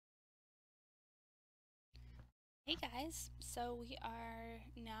Hey guys, so we are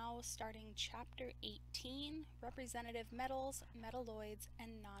now starting chapter 18, representative metals, metalloids,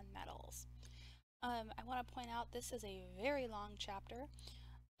 and nonmetals. I want to point out this is a very long chapter.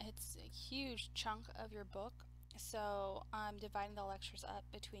 It's a huge chunk of your book, so I'm dividing the lectures up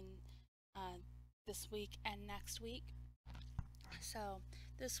between this week and next week. So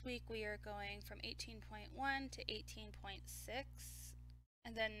this week we are going from 18.1 to 18.6,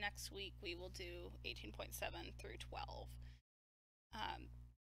 and then next week we will do 18.7 through 12.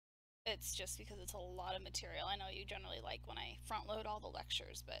 It's just because it's a lot of material. I know you generally like when I front load all the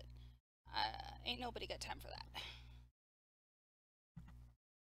lectures, but ain't nobody got time for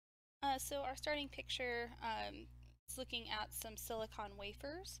that. So our starting picture is looking at some silicon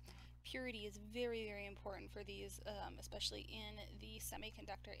wafers. Purity is very, very important for these, especially in the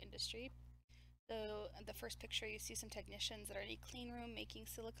semiconductor industry. So the first picture, you see some technicians that are in a clean room making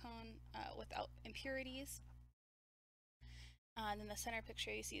silicon without impurities. And in the center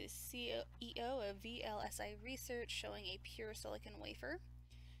picture, you see the CEO of VLSI Research showing a pure silicon wafer.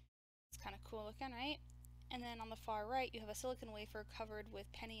 It's kind of cool looking, right? And then on the far right, you have a silicon wafer covered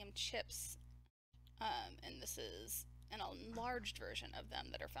with Pentium chips. And this is an enlarged version of them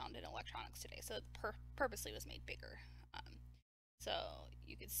that are found in electronics today. So it purposely was made bigger. So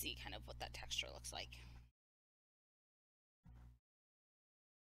you can see kind of what that texture looks like.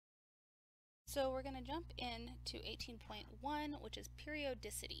 So we're going to jump into 18.1, which is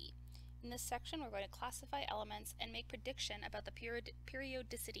periodicity. In this section, we're going to classify elements and make prediction about the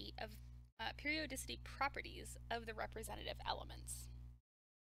periodicity properties of the representative elements.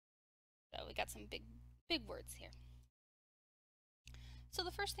 So we got some big words here. So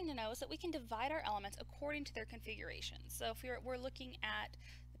the first thing to know is that we can divide our elements according to their configuration. So if we're looking at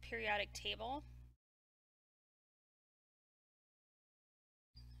the periodic table,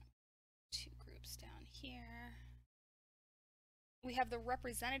 two groups down here. We have the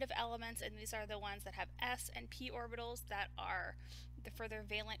representative elements, and these are the ones that have s and p orbitals that are the further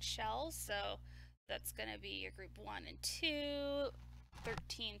valence shells. So that's going to be your group 1 and 2,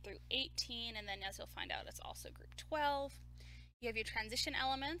 13 through 18, and then as you'll find out, it's also group 12. You have your transition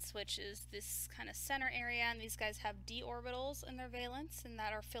elements, which is this kind of center area, and these guys have d orbitals in their valence and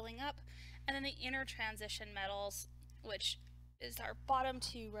that are filling up. And then the inner transition metals, which is our bottom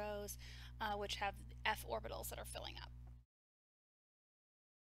two rows, which have f orbitals that are filling up.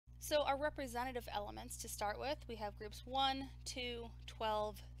 So our representative elements to start with, we have groups 1, 2,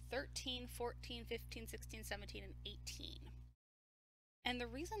 12, 13, 14, 15, 16, 17, and 18. And the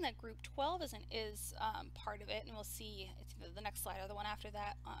reason that group 12 is part of it, and we'll see it's the next slide or the one after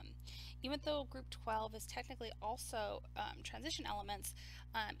that, even though group 12 is technically also transition elements,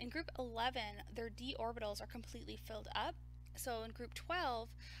 in group 11, their d orbitals are completely filled up. So in group 12,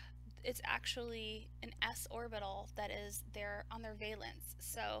 it's actually an s orbital that is there on their valence.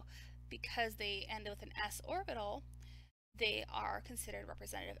 So because they end with an s orbital, they are considered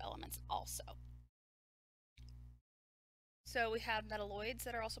representative elements also. So we have metalloids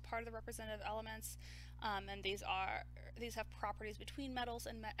that are also part of the representative elements, and these have properties between metals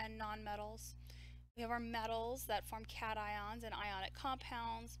and nonmetals. We have our metals that form cations and ionic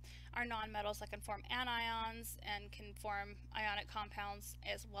compounds, our nonmetals that can form anions and can form ionic compounds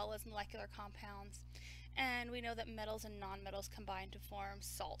as well as molecular compounds. And we know that metals and nonmetals combine to form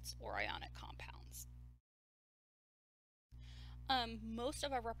salts or ionic compounds. Most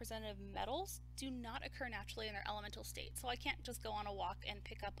of our representative metals do not occur naturally in their elemental state, so I can't just go on a walk and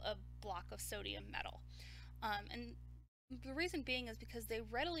pick up a block of sodium metal. And the reason being is because they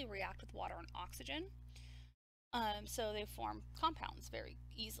readily react with water and oxygen, so they form compounds very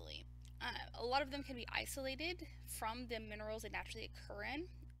easily. A lot of them can be isolated from the minerals they naturally occur in,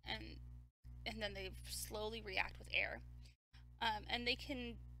 and then they slowly react with air. And they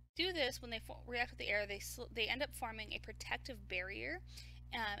can do this when they react with the air. They end up forming a protective barrier,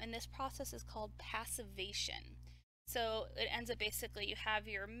 and this process is called passivation. So it ends up basically you have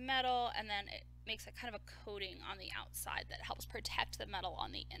your metal, and then it makes a kind of a coating on the outside that helps protect the metal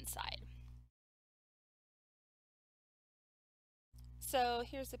on the inside. So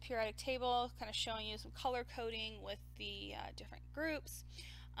here's the periodic table, kind of showing you some color coding with the different groups.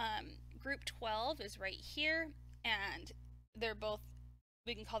 Group 12 is right here, and they're both,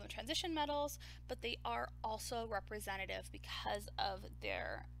 we can call them transition metals, but they are also representative because of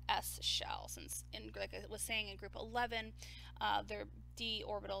their s shell. Since, like I was saying, in group 11, their d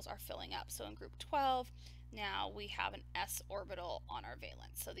orbitals are filling up. So in group 12, now we have an s orbital on our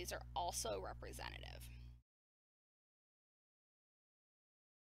valence. So these are also representative.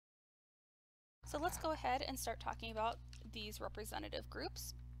 So let's go ahead and start talking about these representative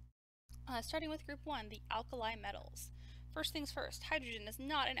groups. Starting with group 1, the alkali metals. First things first, hydrogen is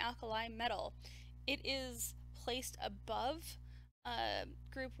not an alkali metal. It is placed above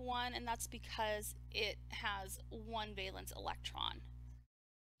group 1, and that's because it has one valence electron.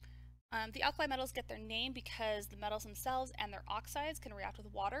 The alkali metals get their name because the metals themselves and their oxides can react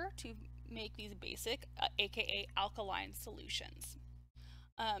with water to make these basic, aka alkaline solutions.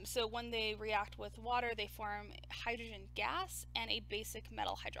 So when they react with water, they form hydrogen gas and a basic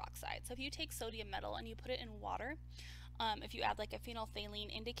metal hydroxide. So if you take sodium metal and you put it in water, if you add like a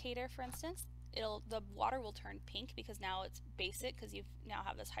phenolphthalein indicator, for instance, the water will turn pink because now it's basic because you now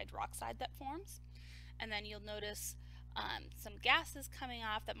have this hydroxide that forms. And then you'll notice some gases coming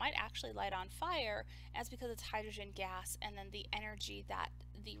off that might actually light on fire, as because it's hydrogen gas, and then the energy that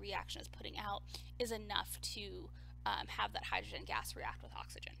the reaction is putting out is enough to have that hydrogen gas react with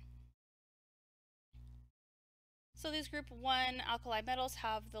oxygen. So these group 1 alkali metals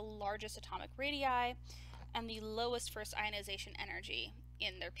have the largest atomic radii and the lowest first ionization energy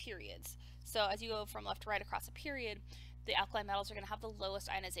in their periods. So as you go from left to right across a period, the alkali metals are going to have the lowest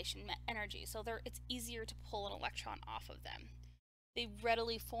ionization energy, so it's easier to pull an electron off of them. They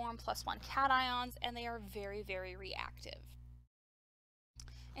readily form +1 cations, and they are very, very reactive.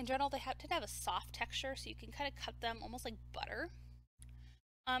 In general, they tend to have a soft texture, so you can kind of cut them almost like butter.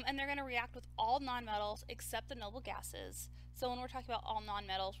 And they're going to react with all nonmetals except the noble gases. So when we're talking about all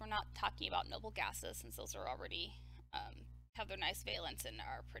nonmetals, we're not talking about noble gases, since those are already have their nice valence and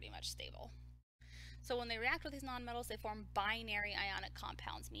are pretty much stable. So when they react with these nonmetals, they form binary ionic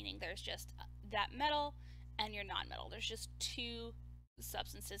compounds, meaning there's just that metal and your nonmetal. There's just two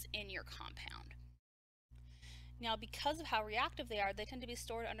substances in your compound. Now, because of how reactive they are, they tend to be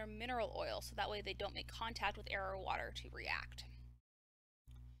stored under mineral oil, so that way they don't make contact with air or water to react.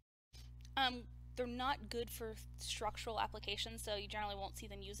 They're not good for structural applications, so you generally won't see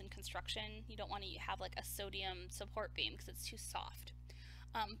them used in construction. You don't want to have like a sodium support beam because it's too soft.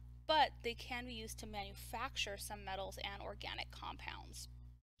 But they can be used to manufacture some metals and organic compounds.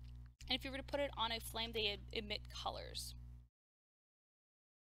 And if you were to put it on a flame, they emit colors.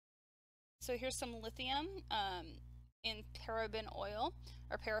 So here's some lithium in paraben oil,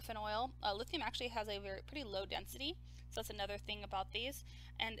 or paraffin oil. Lithium actually has a pretty low density, so that's another thing about these.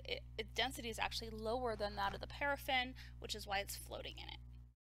 And its density is actually lower than that of the paraffin, which is why it's floating in it.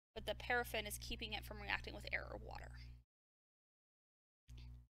 But the paraffin is keeping it from reacting with air or water.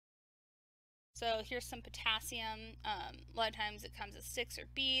 So here's some potassium. A lot of times it comes as sticks or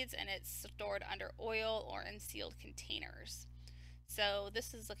beads, and it's stored under oil or in sealed containers. So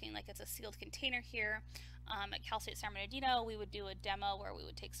this is looking like it's a sealed container here. At Cal State San Bernardino, we would do a demo where we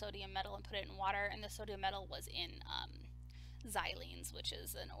would take sodium metal and put it in water, and the sodium metal was in xylenes, which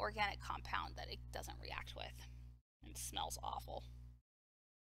is an organic compound that it doesn't react with. It smells awful.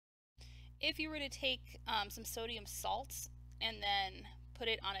 If you were to take some sodium salts and then put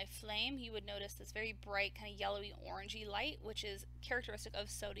it on a flame, you would notice this very bright kind of yellowy orangey light, which is characteristic of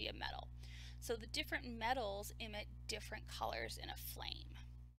sodium metal. So the different metals emit different colors in a flame.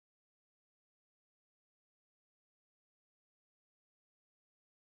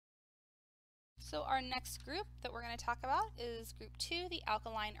 So our next group that we're going to talk about is group 2, the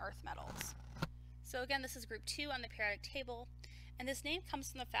alkaline earth metals. So again, this is group 2 on the periodic table, and this name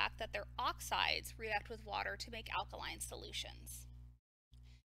comes from the fact that their oxides react with water to make alkaline solutions.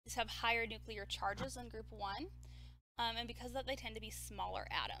 These have higher nuclear charges than group 1, and because of that they tend to be smaller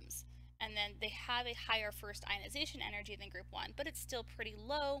atoms. And then they have a higher first ionization energy than group 1, but it's still pretty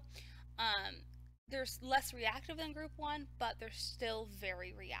low. They're less reactive than group 1, but they're still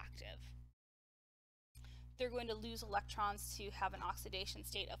very reactive. They're going to lose electrons to have an oxidation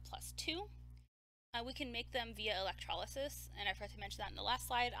state of +2. We can make them via electrolysis, and I forgot to mention that in the last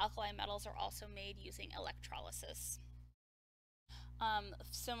slide. Alkali metals are also made using electrolysis.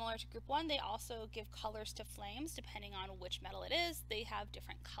 Similar to group 1, they also give colors to flames. Depending on which metal it is, they have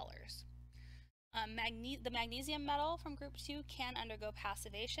different colors. The magnesium metal from group 2 can undergo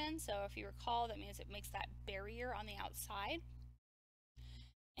passivation, so if you recall, that means it makes that barrier on the outside.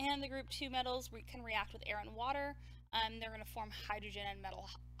 And the group 2 metals can react with air and water. They're going to form hydrogen and metal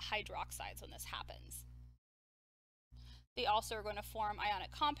hydroxides when this happens. They also are going to form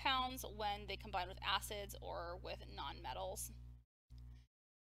ionic compounds when they combine with acids or with nonmetals.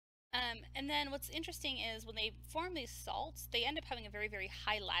 And then what's interesting is when they form these salts, they end up having a very, very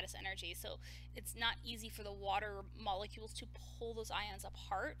high lattice energy. So it's not easy for the water molecules to pull those ions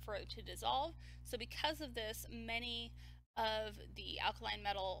apart for it to dissolve. So because of this, many of the alkaline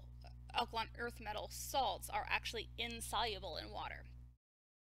earth metal salts are actually insoluble in water.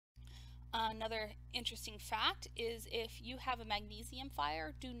 Another interesting fact is if you have a magnesium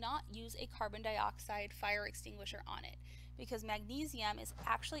fire, do not use a carbon dioxide fire extinguisher on it, because magnesium is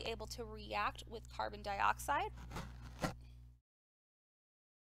actually able to react with carbon dioxide.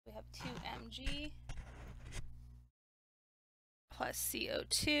 We have 2 Mg plus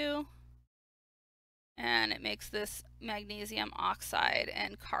CO2, and it makes this magnesium oxide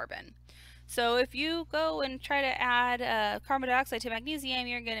and carbon. So if you go and try to add carbon dioxide to magnesium,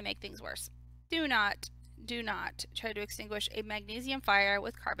 you're going to make things worse. Do not try to extinguish a magnesium fire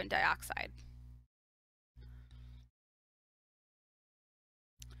with carbon dioxide.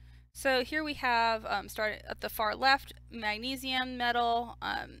 So here we have, started at the far left, magnesium metal,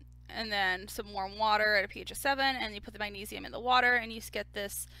 and then some warm water at a pH of 7, and you put the magnesium in the water, and you get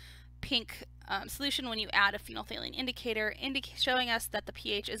this pink solution when you add a phenolphthalein indicator, showing us that the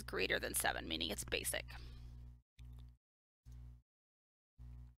pH is greater than 7, meaning it's basic.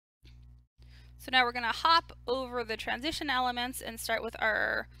 So now we're going to hop over the transition elements and start with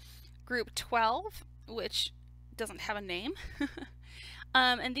our group 12, which doesn't have a name.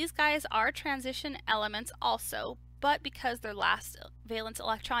 And these guys are transition elements also, but because their last valence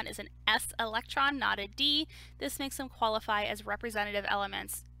electron is an S electron, not a D, this makes them qualify as representative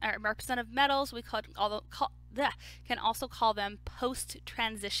elements, or representative metals. We can also call them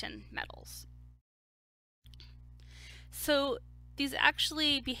post-transition metals. So these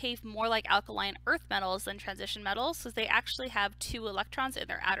actually behave more like alkaline earth metals than transition metals, so they actually have 2 electrons in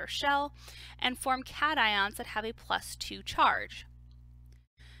their outer shell and form cations that have a +2 charge.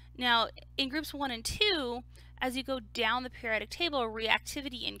 Now, in groups 1 and 2, as you go down the periodic table,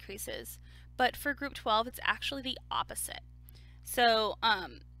 reactivity increases, but for group 12, it's actually the opposite. So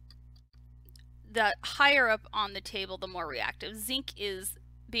the higher up on the table, the more reactive. Zinc is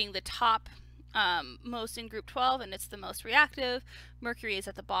being the top most in group 12, and it's the most reactive. Mercury is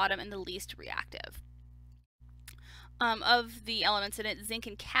at the bottom and the least reactive. Of the elements in it, zinc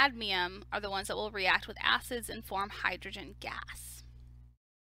and cadmium are the ones that will react with acids and form hydrogen gas.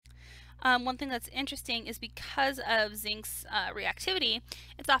 One thing that's interesting is because of zinc's reactivity,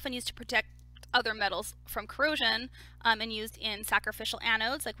 it's often used to protect other metals from corrosion and used in sacrificial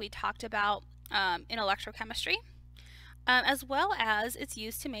anodes like we talked about in electrochemistry, as well as it's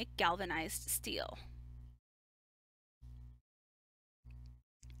used to make galvanized steel.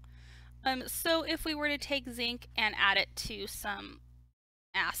 So if we were to take zinc and add it to some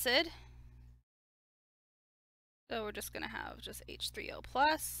acid, so we're just going to have just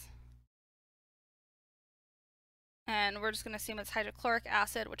H3O+. And we're just going to assume it's hydrochloric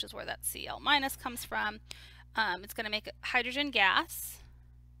acid, which is where that Cl- comes from. It's going to make hydrogen gas,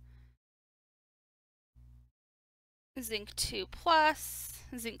 zinc 2+,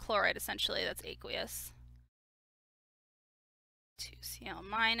 zinc chloride essentially, that's aqueous,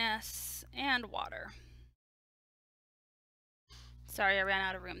 2Cl-, and water. Sorry, I ran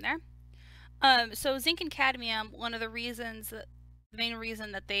out of room there. So zinc and cadmium, one of the reasons, the main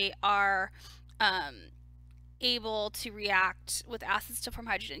reason that they are able to react with acids to form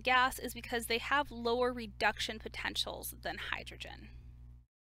hydrogen gas is because they have lower reduction potentials than hydrogen.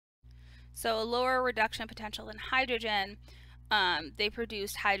 So a lower reduction potential than hydrogen, they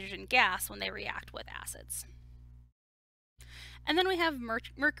produce hydrogen gas when they react with acids. And then we have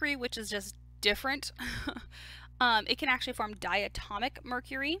mercury, which is just different. It can actually form diatomic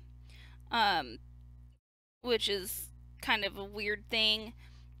mercury, which is kind of a weird thing.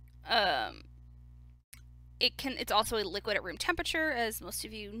 It's also a liquid at room temperature, as most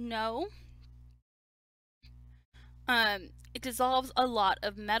of you know. It dissolves a lot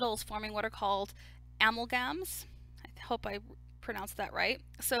of metals, forming what are called amalgams. I hope I pronounced that right.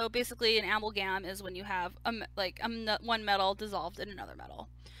 So basically an amalgam is when you have one metal dissolved in another metal.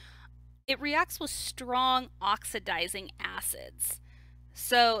 It reacts with strong oxidizing acids.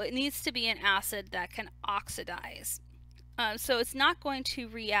 So it needs to be an acid that can oxidize. So it's not going to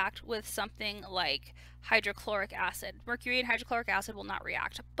react with something like hydrochloric acid. Mercury and hydrochloric acid will not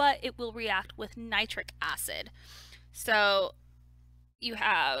react, but it will react with nitric acid. So you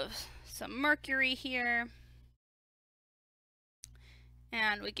have some mercury here,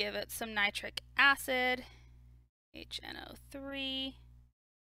 and we give it some nitric acid, HNO3.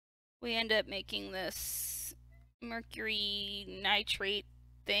 We end up making this mercury nitrate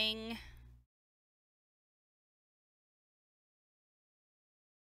thing.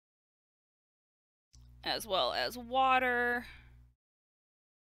 As well as water.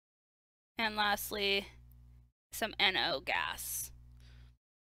 And lastly, some NO gas,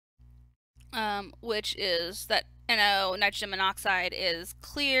 which is that NO, nitrogen monoxide, is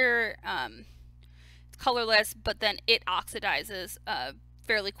clear, it's colorless, but then it oxidizes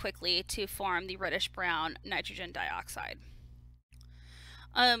fairly quickly to form the reddish-brown nitrogen dioxide.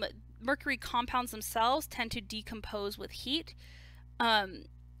 Mercury compounds themselves tend to decompose with heat.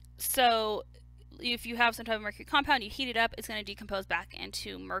 So if you have some type of mercury compound, you heat it up, it's going to decompose back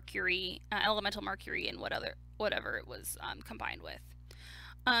into mercury, elemental mercury, and whatever it was combined with.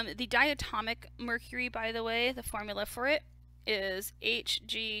 The diatomic mercury, by the way, the formula for it is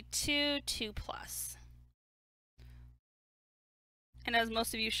Hg2 2+. And as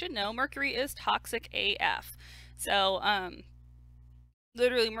most of you should know, mercury is toxic AF. So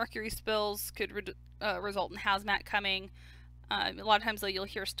literally mercury spills could result in hazmat coming. A lot of times though, you'll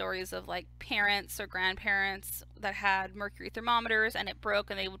hear stories of like parents or grandparents that had mercury thermometers and it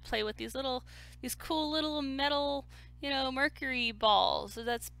broke, and they would play with these cool little metal, mercury balls. So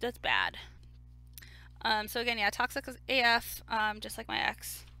that's bad. So again, yeah, toxic AF, just like my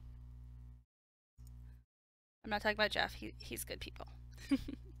ex. I'm not talking about Jeff. He's good people.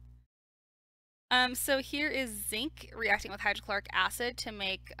 So here is zinc reacting with hydrochloric acid to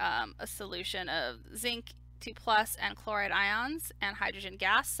make a solution of zinc 2+ and chloride ions and hydrogen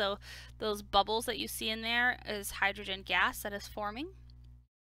gas. So those bubbles that you see in there is hydrogen gas that is forming.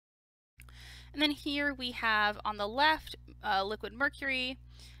 And then here we have on the left liquid mercury.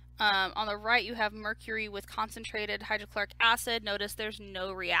 On the right you have mercury with concentrated hydrochloric acid. Notice there's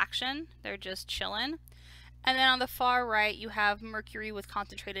no reaction, they're just chilling. And then on the far right you have mercury with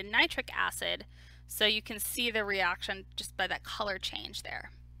concentrated nitric acid. So you can see the reaction just by that color change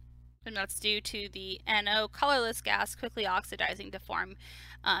there. And that's due to the NO colorless gas quickly oxidizing to form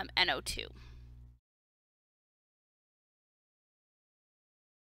NO2.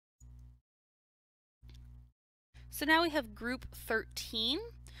 So now we have group 13.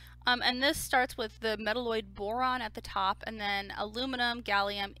 And this starts with the metalloid boron at the top, and then aluminum,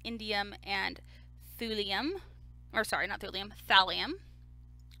 gallium, indium, and thulium. Or sorry, not thulium, thallium.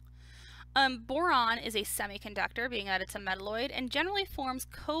 Boron is a semiconductor, being that it's a metalloid, and generally forms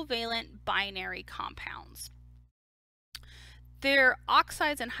covalent binary compounds. Their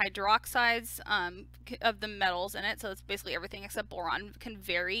oxides and hydroxides of the metals in it, so it's basically everything except boron, can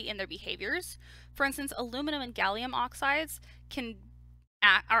vary in their behaviors. For instance, aluminum and gallium oxides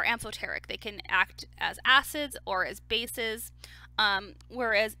are amphoteric. They can act as acids or as bases,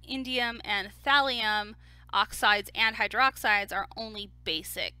 whereas indium and thallium oxides and hydroxides are only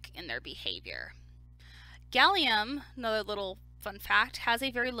basic in their behavior. Gallium, another little fun fact, has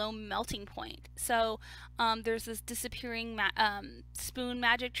a very low melting point. So there's this disappearing spoon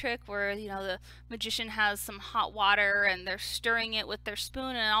magic trick where the magician has some hot water and they're stirring it with their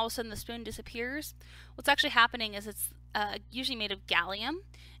spoon, and all of a sudden the spoon disappears. What's actually happening is it's usually made of gallium,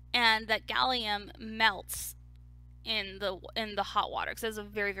 and that gallium melts in the hot water because it has a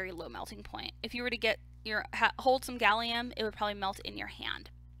very, very low melting point. If you were to hold some gallium, it would probably melt in your hand.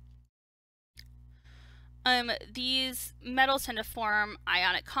 These metals tend to form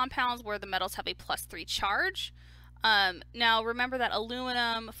ionic compounds where the metals have a +3 charge. Now remember that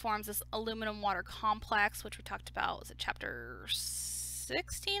aluminum forms this aluminum water complex, which we talked about, was it chapter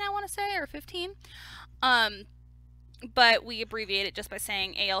 16, I want to say, or 15? But we abbreviate it just by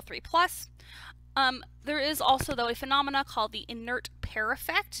saying Al3+. There is also, though, a phenomena called the inert pair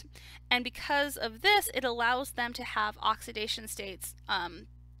effect, and because of this, it allows them to have oxidation states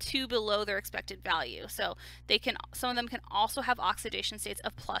 2 below their expected value. So some of them can also have oxidation states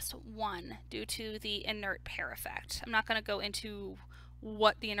of +1 due to the inert pair effect. I'm not going to go into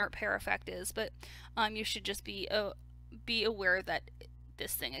what the inert pair effect is, but you should just be aware that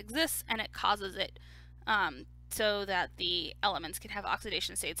this thing exists and it causes it so that the elements can have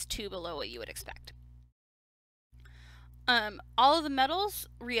oxidation states 2 below what you would expect. All of the metals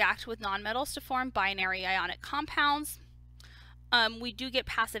react with nonmetals to form binary ionic compounds. We do get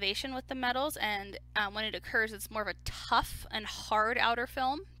passivation with the metals, and when it occurs, it's more of a tough and hard outer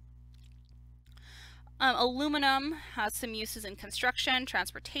film. Aluminum has some uses in construction,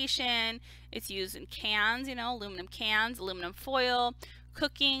 transportation. It's used in cans, aluminum cans, aluminum foil,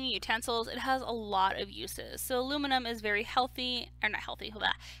 cooking, utensils. It has a lot of uses. So aluminum is very healthy, or not healthy,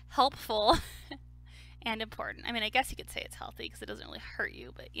 helpful and important. I mean, I guess you could say it's healthy because it doesn't really hurt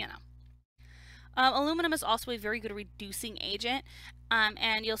you, but aluminum is also a very good reducing agent,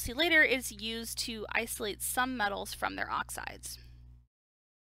 and you'll see later it's used to isolate some metals from their oxides.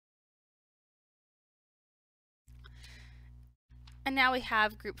 And now we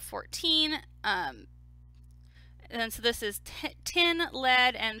have group 14, and so this is tin,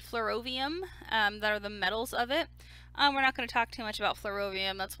 lead, and flerovium that are the metals of it. We're not going to talk too much about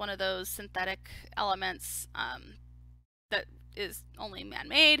flerovium. That's one of those synthetic elements that is only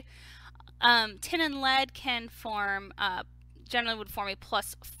man-made. Tin and lead can form generally would form a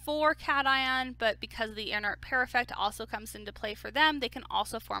 +4 cation, but because the inert pair effect also comes into play for them, they can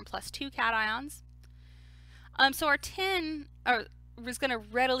also form +2 cations. So our tin is going to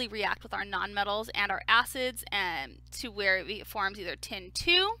readily react with our nonmetals and our acids, and to where it forms either tin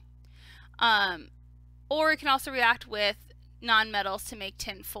 2, or it can also react with nonmetals to make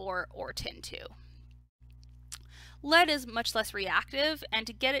tin 4 or tin 2. Lead is much less reactive, and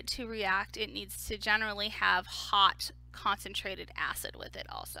to get it to react, it needs to generally have hot concentrated acid with it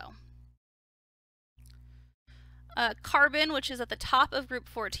also. Carbon, which is at the top of group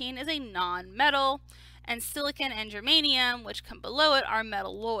 14, is a non-metal, and silicon and germanium, which come below it, are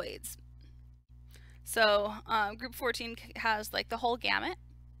metalloids. So group 14 has like the whole gamut.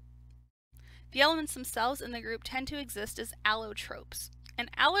 The elements themselves in the group tend to exist as allotropes.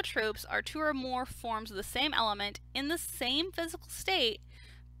 And allotropes are 2 or more forms of the same element in the same physical state,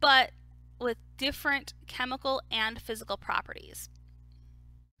 but with different chemical and physical properties.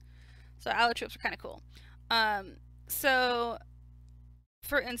 So allotropes are kind of cool. So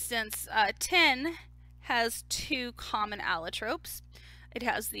for instance, tin has 2 common allotropes. It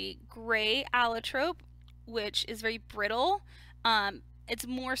has the gray allotrope, which is very brittle. It's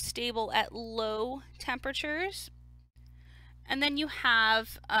more stable at low temperatures. And then you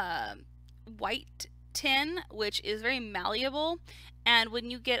have white tin, which is very malleable, and when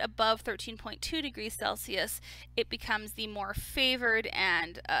you get above 13.2 degrees Celsius, it becomes the more favored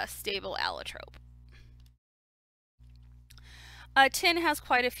and stable allotrope. Tin has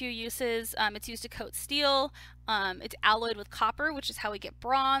quite a few uses. It's used to coat steel. It's alloyed with copper, which is how we get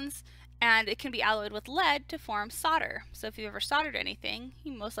bronze, and it can be alloyed with lead to form solder. So if you've ever soldered anything,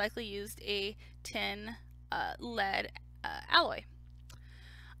 you most likely used a tin lead alloy.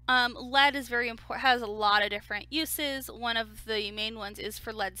 Lead is very important, has a lot of different uses. One of the main ones is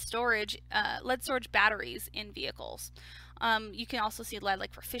for lead storage batteries in vehicles. You can also see lead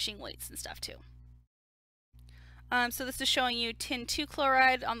like for fishing weights and stuff too. So this is showing you tin 2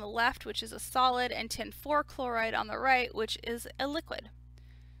 chloride on the left, which is a solid, and tin 4 chloride on the right, which is a liquid.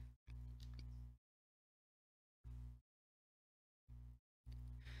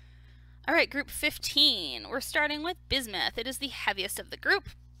 All right, group 15. We're starting with bismuth. It is the heaviest of the group.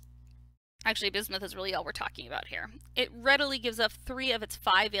 Actually, bismuth is really all we're talking about here. It readily gives up 3 of its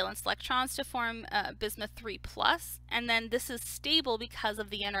 5 valence electrons to form bismuth 3+, and then this is stable because of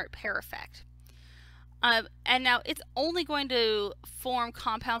the inert pair effect. And now it's only going to form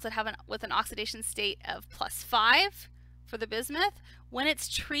compounds that have with an oxidation state of +5 for the bismuth when it's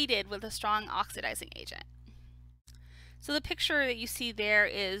treated with a strong oxidizing agent. So the picture that you see there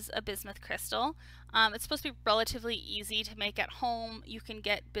is a bismuth crystal. It's supposed to be relatively easy to make at home. You can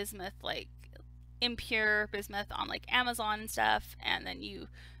get bismuth, like impure bismuth, on like Amazon and stuff, and then you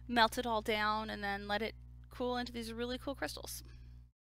melt it all down and then let it cool into these really cool crystals.